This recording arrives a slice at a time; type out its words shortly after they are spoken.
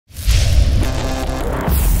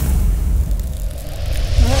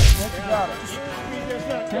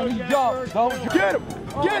Don't get him!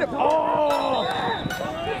 Get him! Oh!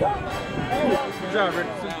 Good job,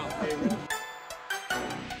 Richardson.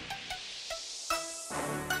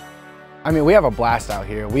 I mean, we have a blast out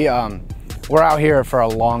here. We're out here for a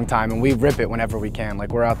long time, and we rip it whenever we can.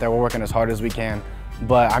 Like, we're out there, we're working as hard as we can.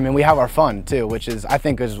 But I mean, we have our fun too, which is, I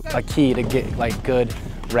think, is a key to get like good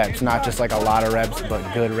reps, not just like a lot of reps, but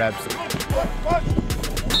good reps.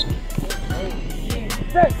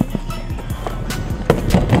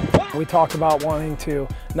 We talked about wanting to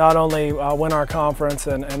not only win our conference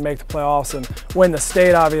and make the playoffs and win the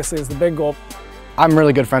state, obviously, is the big goal. I'm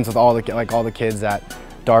really good friends with all the kids at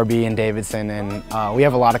Darby and Davidson, and we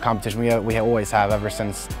have a lot of competition. We always have ever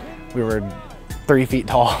since we were 3 feet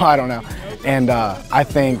tall. I don't know, and I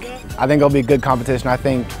think it'll be good competition. I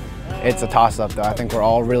think it's a toss-up, though. I think we're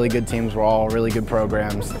all really good teams. We're all really good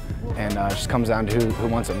programs, and it just comes down to who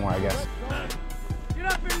wants it more, I guess. Get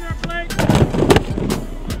up in there, Blake.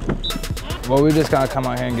 Well, we just gotta come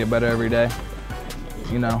out here and get better every day.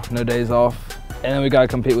 You know, no days off, and then we gotta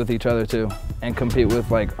compete with each other too, and compete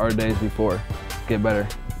with like our days before. Get better.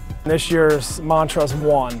 This year's mantra is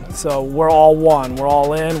one, so we're all one. We're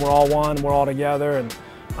all in, we're all one, we're all together, and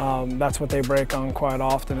that's what they break on quite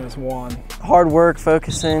often is one. Hard work,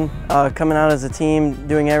 focusing, coming out as a team,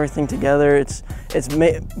 doing everything together. It's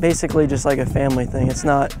basically just like a family thing. It's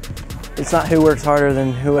not who works harder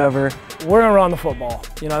than whoever. We're gonna run the football.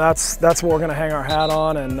 You know, that's what we're gonna hang our hat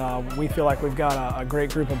on, and we feel like we've got a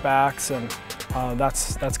great group of backs, and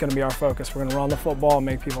that's gonna be our focus. We're gonna run the football and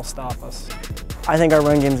make people stop us. I think our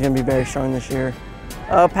run game is going to be very strong this year.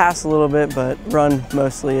 Pass a little bit, but run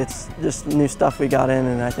mostly. It's just new stuff we got in,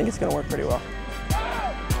 and I think it's going to work pretty well.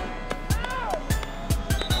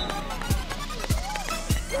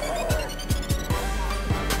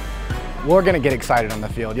 We're going to get excited on the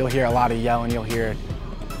field. You'll hear a lot of yelling, you'll hear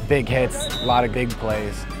big hits, a lot of big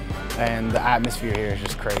plays, and the atmosphere here is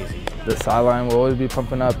just crazy. The sideline will always be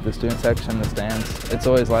pumping up, the student section, the stands. It's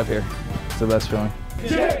always live here. It's the best feeling.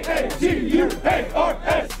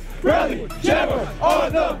 Jaguars, Bradley, Jaguars are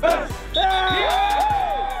the best!